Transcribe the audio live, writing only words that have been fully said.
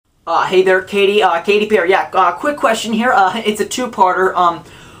Hey there, Katy. Katy Pear. Yeah, quick question here. It's a two-parter.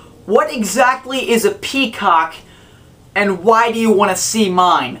 What exactly is a peacock, and why do you want to see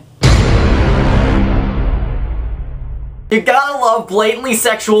mine? You gotta love blatantly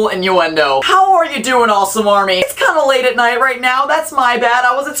sexual innuendo. How are you doing, Awesome Army? It's kinda late at night right now. That's my bad.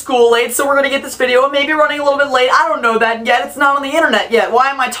 I was at school late, so we're gonna get this video and maybe running a little bit late. I don't know that yet. It's not on the internet yet. Why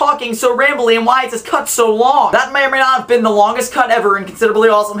am I talking so rambly and why is this cut so long? That may or may not have been the longest cut ever in Considerably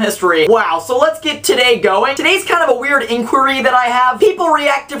Awesome history. Wow, so let's get today going. Today's kind of a weird inquiry that I have. People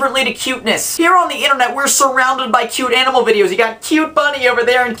react differently to cuteness. Here on the internet, we're surrounded by cute animal videos. You got cute bunny over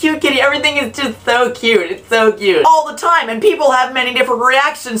there and cute kitty. Everything is just so cute. It's so cute. All the time. And people have many different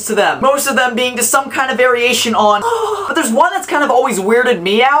reactions to them. Most of them being to some kind of variation on, but there's one that's kind of always weirded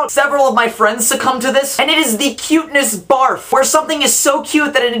me out. Several of my friends succumb to this, and it is the cuteness barf, where something is so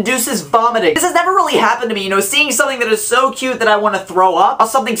cute that it induces vomiting. This has never really happened to me, you know, seeing something that is so cute that I want to throw up, or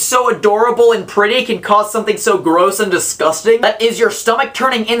something so adorable and pretty can cause something so gross and disgusting. That is your stomach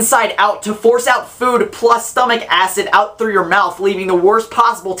turning inside out to force out food plus stomach acid out through your mouth, leaving the worst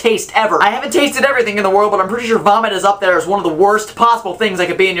possible taste ever. I haven't tasted everything in the world, but I'm pretty sure vomit is up there as one of the worst possible things that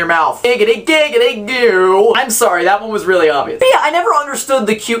could be in your mouth. Giggity giggity goo. I'm sorry, that one was really obvious. But yeah, I never understood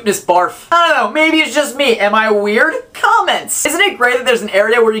the cuteness barf. I don't know, maybe it's just me. Am I weird? Comments. Isn't it great that there's an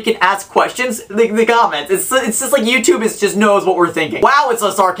area where you can ask questions? The comments. It's just like YouTube just knows what we're thinking. Wow, it's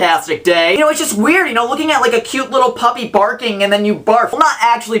a sarcastic day. You know, it's just weird, you know, looking at like a cute little puppy barking and then you barf. Well, not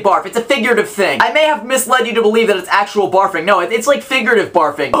actually barf. It's a figurative thing. I may have misled you to believe that it's actual barfing. No, it's like figurative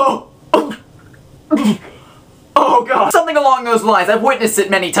barfing. Oh. Oh god. Something along those lines. I've witnessed it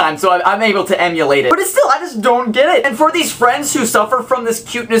many times, so I'm able to emulate it. But it's still, I just don't get it. And for these friends who suffer from this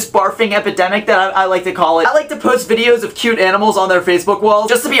cuteness barfing epidemic that I like to call it, I like to post videos of cute animals on their Facebook walls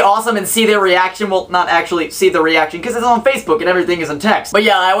just to be awesome and see their reaction. Well, not actually see the reaction because it's on Facebook and everything is in text. But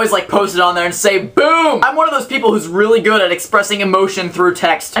yeah, I always like post it on there and say, boom! I'm one of those people who's really good at expressing emotion through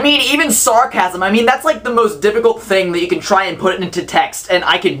text. I mean, even sarcasm, I mean, that's like the most difficult thing that you can try and put into text, and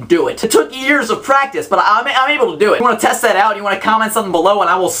I can do it. It took years of practice, but I'm able to do it. You want to test that out, you want to comment something below and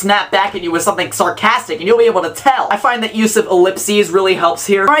I will snap back at you with something sarcastic and you'll be able to tell. I find that use of ellipses really helps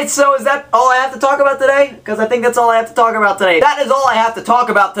here. Alright, so is that all I have to talk about today? Because I think that's all I have to talk about today. That is all I have to talk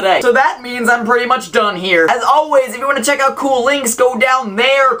about today. So that means I'm pretty much done here. As always, if you want to check out cool links, go down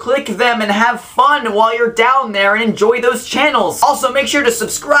there, click them, and have fun while you're down there and enjoy those channels. Also, make sure to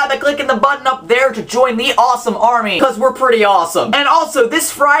subscribe by clicking the button up there to join the Awesome Army, because we're pretty awesome. And also,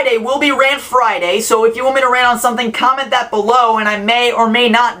 this Friday will be Rant Friday, so if you want me to rant on something, comment that below and I may or may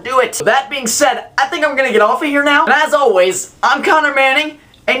not do it. That being said, I think I'm gonna get off of here now. And as always, I'm Connor Manning,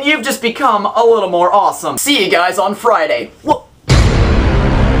 and you've just become a little more awesome. See you guys on Friday.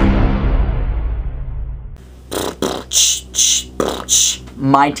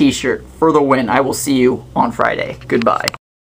 My t-shirt for the win. I will see you on Friday. Goodbye.